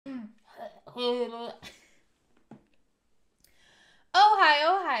Oh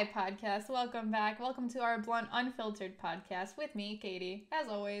hi, podcast. Welcome back. Welcome to our Blunt Unfiltered podcast with me, Katie, as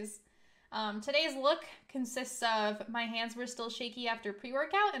always. Today's look consists of my hands were still shaky after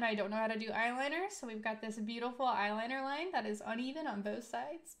pre-workout and I don't know how to do eyeliner, so we've got this beautiful eyeliner line that is uneven on both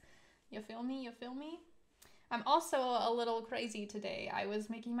sides. You feel me? You feel me? I'm also a little crazy today. I was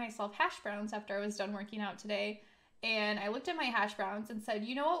making myself hash browns after I was done working out today, and I looked at my hash browns and said,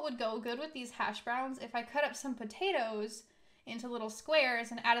 you know what would go good with these hash browns if I cut up some potatoes into little squares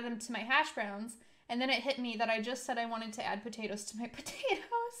and added them to my hash browns. And then it hit me that I just said I wanted to add potatoes to my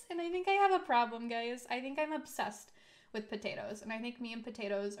potatoes. And I think I have a problem, guys. I think I'm obsessed with potatoes. And I think me and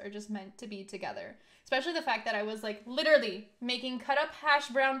potatoes are just meant to be together. Especially the fact that I was like literally making cut up hash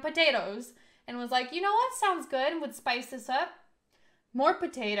brown potatoes and was like, you know what sounds good and would spice this up? More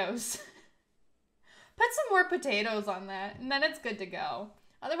potatoes. Put some more potatoes on that and then it's good to go.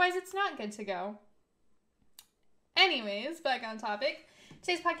 Otherwise, it's not good to go. Anyways, back on topic.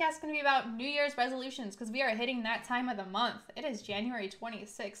 Today's podcast is going to be about New Year's resolutions because we are hitting that time of the month. It is January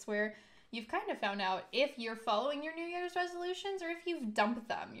 26th where you've kind of found out if you're following your New Year's resolutions or if you've dumped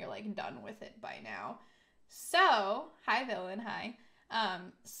them. You're like done with it by now. So, hi villain, hi.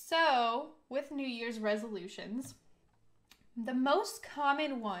 So with New Year's resolutions, the most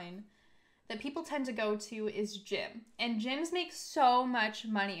common one that people tend to go to is gym. And gyms make so much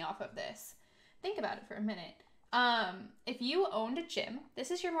money off of this. Think about it for a minute. If you owned a gym,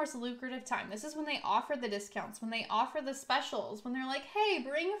 this is your most lucrative time. This is when they offer the discounts, when they offer the specials, when they're like, hey,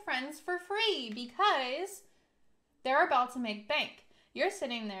 bring friends for free because they're about to make bank. You're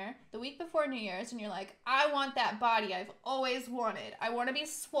sitting there the week before New Year's and you're like, I want that body I've always wanted. I want to be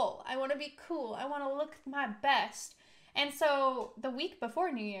swole. I want to be cool. I want to look my best. And so the week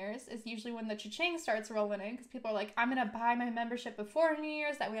before New Year's is usually when the cha-ching starts rolling in because people are like, I'm going to buy my membership before New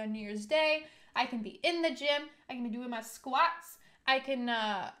Year's. That way on New Year's Day, I can be in the gym. I can be doing my squats. I can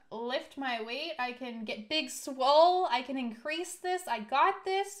lift my weight. I can get big swole. I can increase this. I got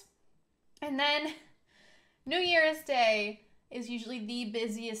this. And then New Year's Day is usually the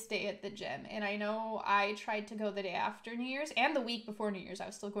busiest day at the gym. And I know I tried to go the day after New Year's and the week before New Year's. I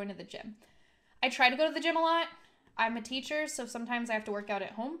was still going to the gym. I try to go to the gym a lot. I'm a teacher, so sometimes I have to work out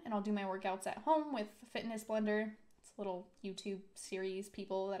at home, and I'll do my workouts at home with Fitness Blender. It's a little YouTube series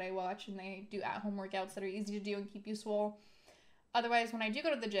people that I watch, and they do at-home workouts that are easy to do and keep you swole. Otherwise, when I do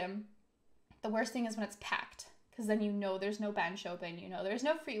go to the gym, the worst thing is when it's packed, because then you know there's no bench open, you know there's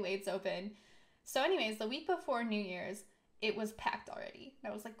no free weights open. So anyways, the week before New Year's, it was packed already.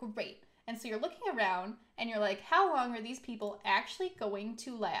 And I was like, great. And so you're looking around, and you're like, how long are these people actually going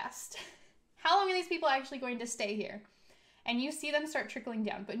to last? How long are these people actually going to stay here? And you see them start trickling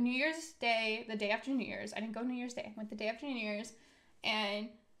down. But New Year's Day, the day after New Year's, I didn't go New Year's Day. I went the day after New Year's. And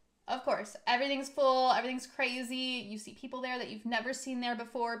of course, everything's full. Everything's crazy. You see people there that you've never seen there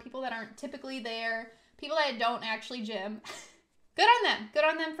before. People that aren't typically there. People that don't actually gym. Good on them. Good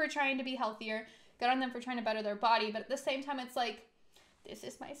on them for trying to be healthier. Good on them for trying to better their body. But at the same time, it's like, this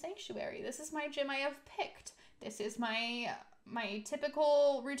is my sanctuary. This is my gym I have picked. This is my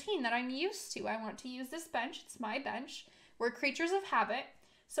typical routine that I'm used to. I want to use this bench. It's my bench. We're creatures of habit.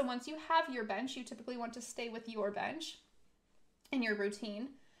 So once you have your bench, you typically want to stay with your bench and your routine.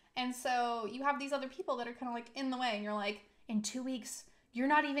 And so you have these other people that are kind of like in the way, and you're like, in 2 weeks, you're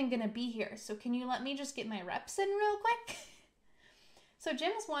not even going to be here. So can you let me just get my reps in real quick? So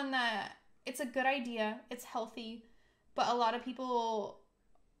gym is one that it's a good idea. It's healthy, but a lot of people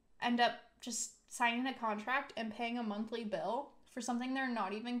end up just signing a contract and paying a monthly bill for something they're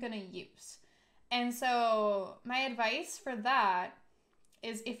not even going to use. And so my advice for that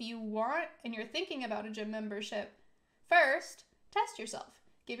is if you want and you're thinking about a gym membership, first, test yourself.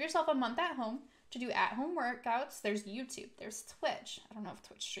 Give yourself a month at home to do at-home workouts. There's YouTube. There's Twitch. I don't know if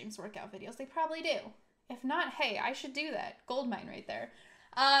Twitch streams workout videos. They probably do. If not, hey, I should do that. Goldmine right there.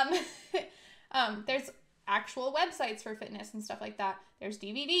 There's actual websites for fitness and stuff like that. There's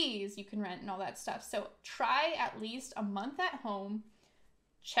DVDs you can rent and all that stuff. So try at least a month at home.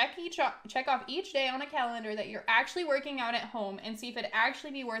 Check off each day on a calendar that you're actually working out at home and see if it'd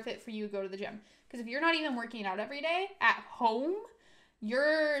actually be worth it for you to go to the gym. Because if you're not even working out every day at home,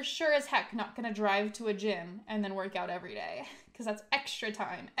 you're sure as heck not going to drive to a gym and then work out every day. Because that's extra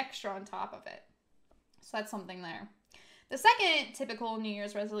time, extra on top of it. So that's something there. The second typical New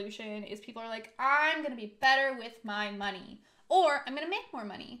Year's resolution is people are like, I'm going to be better with my money. Or I'm going to make more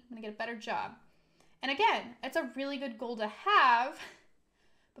money. I'm going to get a better job. And again, it's a really good goal to have.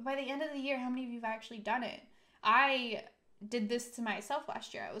 But by the end of the year, how many of you have actually done it? I did this to myself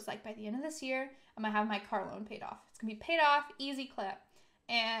last year. I was like, by the end of this year, I'm going to have my car loan paid off. It's going to be paid off, easy clip.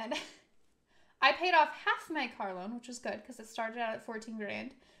 And I paid off half my car loan, which was good because it started out at 14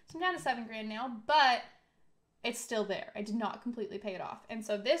 grand. So I'm down to 7 grand now, but it's still there. I did not completely pay it off. And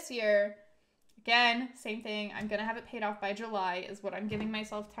so this year, again, same thing. I'm going to have it paid off by July is what I'm giving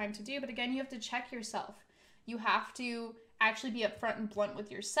myself time to do. But again, you have to check yourself. You have to actually be upfront and blunt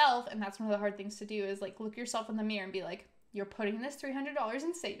with yourself. And that's one of the hard things to do is like look yourself in the mirror and be like, you're putting this $300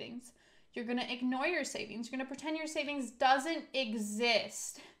 in savings. You're going to ignore your savings. You're going to pretend your savings doesn't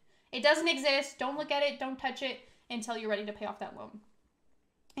exist. It doesn't exist. Don't look at it. Don't touch it until you're ready to pay off that loan.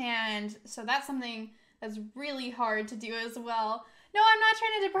 And so that's something that's really hard to do as well. No, I'm not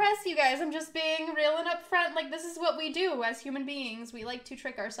trying to depress you guys. I'm just being real and upfront. Like, this is what we do as human beings. We like to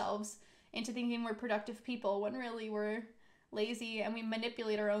trick ourselves into thinking we're productive people when really we're lazy, and we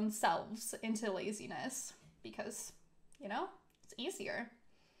manipulate our own selves into laziness because, you know, it's easier.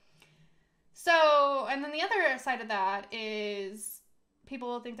 So, and then the other side of that is people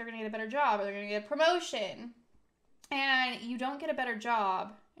will think they're going to get a better job or they're going to get a promotion. And you don't get a better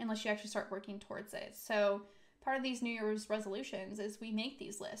job unless you actually start working towards it. So part of these New Year's resolutions is we make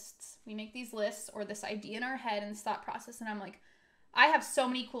these lists. We make these lists or this idea in our head and this thought process. And I'm like, I have so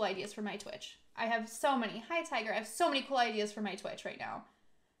many cool ideas for my Twitch. I have so many. Hi, Tiger. I have so many cool ideas for my Twitch right now.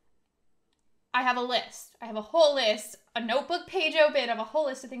 I have a list. I have a whole list, a notebook page open of a whole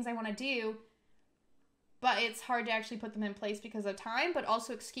list of things I want to do. But it's hard to actually put them in place because of time, but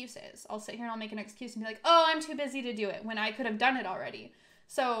also excuses. I'll sit here and I'll make an excuse and be like, oh, I'm too busy to do it when I could have done it already.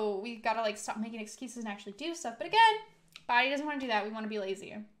 So we got to like stop making excuses and actually do stuff. But again, body doesn't want to do that. We want to be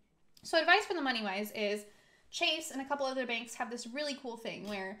lazy. So advice for the money wise is Chase and a couple other banks have this really cool thing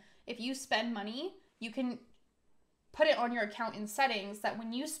where if you spend money, you can put it on your account in settings that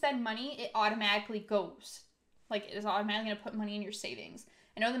when you spend money, it automatically goes. Like it is automatically going to put money in your savings.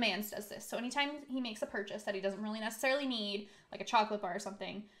 I know the Mans does this. So anytime he makes a purchase that he doesn't really necessarily need, like a chocolate bar or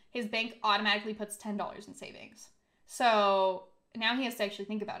something, his bank automatically puts $10 in savings. So now he has to actually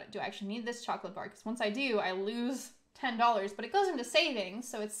think about it. Do I actually need this chocolate bar? Because once I do, I lose $10, but it goes into savings,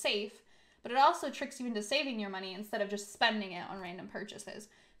 so it's safe. But it also tricks you into saving your money instead of just spending it on random purchases.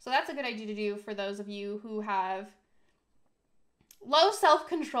 So that's a good idea to do for those of you who have low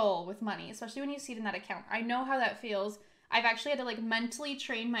self-control with money, especially when you see it in that account. I know how that feels. I've actually had to like mentally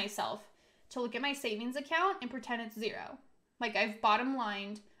train myself to look at my savings account and pretend it's zero. Like I've bottom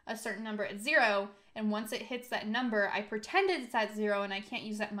lined a certain number at zero, and once it hits that number, I pretended it's at zero and I can't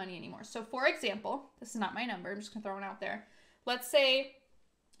use that money anymore. So for example, this is not my number, I'm just gonna throw it out there. Let's say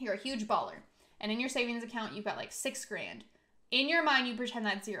you're a huge baller and in your savings account, you've got like 6 grand. In your mind, you pretend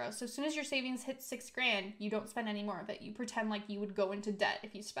that's zero. So as soon as your savings hit 6 grand, you don't spend any more of it. You pretend like you would go into debt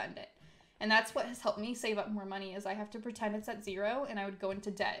if you spend it. And that's what has helped me save up more money is I have to pretend it's at zero and I would go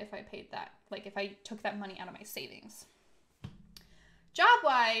into debt if I paid that. Like if I took that money out of my savings.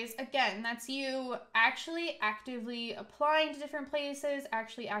 Job-wise, again, that's you actually actively applying to different places,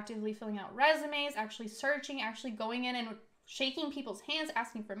 actually actively filling out resumes, actually searching, actually going in and shaking people's hands,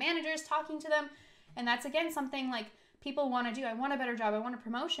 asking for managers, talking to them. And that's, again, something like people want to do. I want a better job. I want a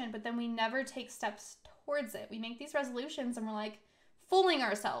promotion. But then we never take steps towards it. We make these resolutions and we're like fooling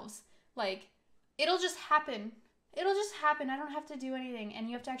ourselves. Like, it'll just happen. It'll just happen. I don't have to do anything. And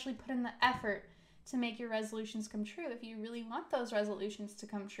you have to actually put in the effort to make your resolutions come true. If you really want those resolutions to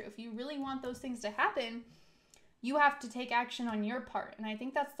come true, if you really want those things to happen, you have to take action on your part. And I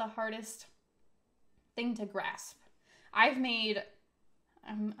think that's the hardest thing to grasp. I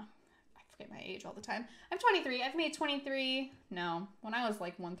forget my age all the time. I'm 23. I've made 23. No, when I was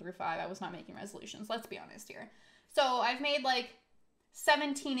like 1 through 5, I was not making resolutions. Let's be honest here. So I've made like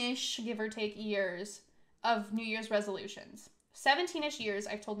 17-ish, give or take, years of New Year's resolutions. 17-ish years,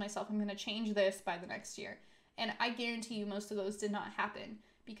 I've told myself I'm going to change this by the next year. And I guarantee you most of those did not happen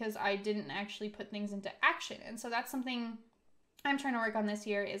because I didn't actually put things into action. And so that's something I'm trying to work on this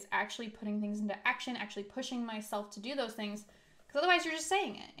year is actually putting things into action, actually pushing myself to do those things. Because otherwise you're just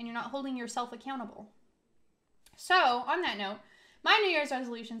saying it and you're not holding yourself accountable. So on that note, my New Year's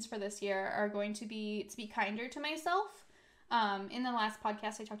resolutions for this year are going to be kinder to myself. In the last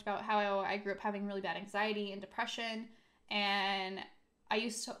podcast, I talked about how I grew up having really bad anxiety and depression. And I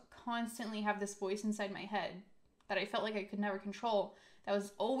used to constantly have this voice inside my head that I felt like I could never control. That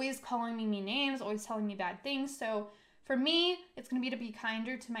was always calling me mean names, always telling me bad things. So for me, it's going to be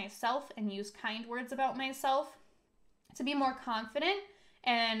kinder to myself and use kind words about myself to be more confident.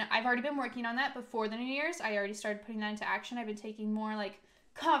 And I've already been working on that before the New Year's. I already started putting that into action. I've been taking more like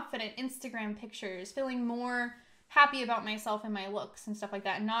confident Instagram pictures, feeling more happy about myself and my looks and stuff like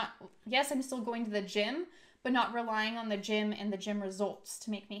that. And yes, I'm still going to the gym, but not relying on the gym and the gym results to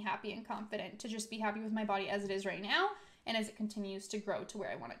make me happy and confident, to just be happy with my body as it is right now and as it continues to grow to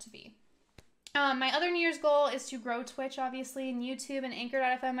where I want it to be. My other New Year's goal is to grow Twitch, obviously, and YouTube and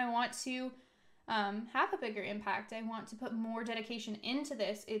Anchor.fm. I want to have a bigger impact. I want to put more dedication into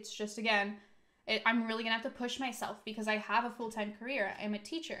this. It's just, again, I'm really going to have to push myself because I have a full-time career. I'm a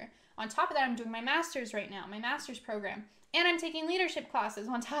teacher. On top of that, I'm doing my master's right now, my master's program, and I'm taking leadership classes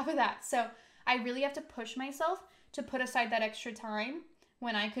on top of that. So I really have to push myself to put aside that extra time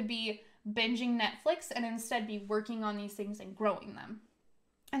when I could be binging Netflix and instead be working on these things and growing them.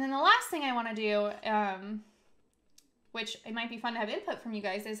 And then the last thing I want to do, which it might be fun to have input from you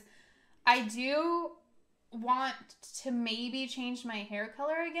guys, is I do want to maybe change my hair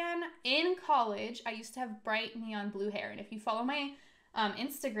color again. In college, I used to have bright neon blue hair. And if you follow my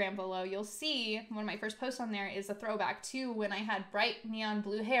Instagram below, you'll see one of my first posts on there is a throwback to when I had bright neon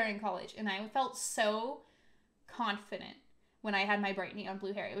blue hair in college. And I felt so confident when I had my bright neon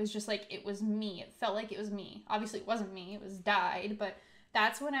blue hair. It was just like, it was me. It felt like it was me. Obviously, it wasn't me. It was dyed. But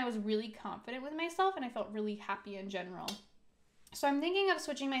that's when I was really confident with myself and I felt really happy in general. So I'm thinking of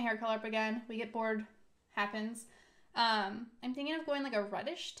switching my hair color up again. We get bored. Happens. I'm thinking of going like a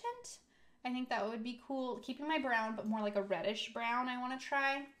reddish tint. I think that would be cool. Keeping my brown, but more like a reddish brown I want to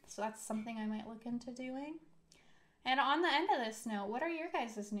try. So that's something I might look into doing. And on the end of this note, what are your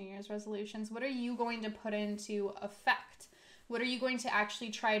guys' New Year's resolutions? What are you going to put into effect? What are you going to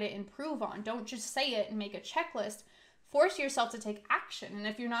actually try to improve on? Don't just say it and make a checklist. Force yourself to take action. And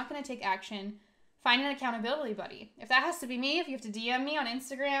if you're not going to take action, find an accountability buddy. If that has to be me, if you have to DM me on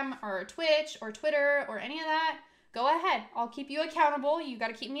Instagram or Twitch or Twitter or any of that, go ahead. I'll keep you accountable. You got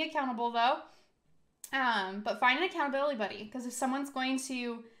to keep me accountable though. But find an accountability buddy, because if someone's going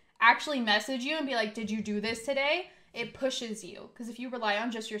to actually message you and be like, did you do this today? It pushes you. Because if you rely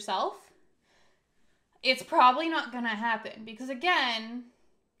on just yourself, it's probably not going to happen. Because again,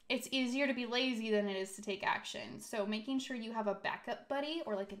 it's easier to be lazy than it is to take action. So making sure you have a backup buddy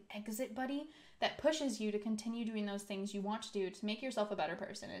or like an exit buddy that pushes you to continue doing those things you want to do to make yourself a better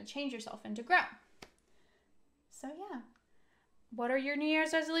person and change yourself and to grow. So yeah, what are your New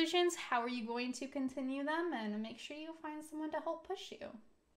Year's resolutions? How are you going to continue them? And make sure you find someone to help push you.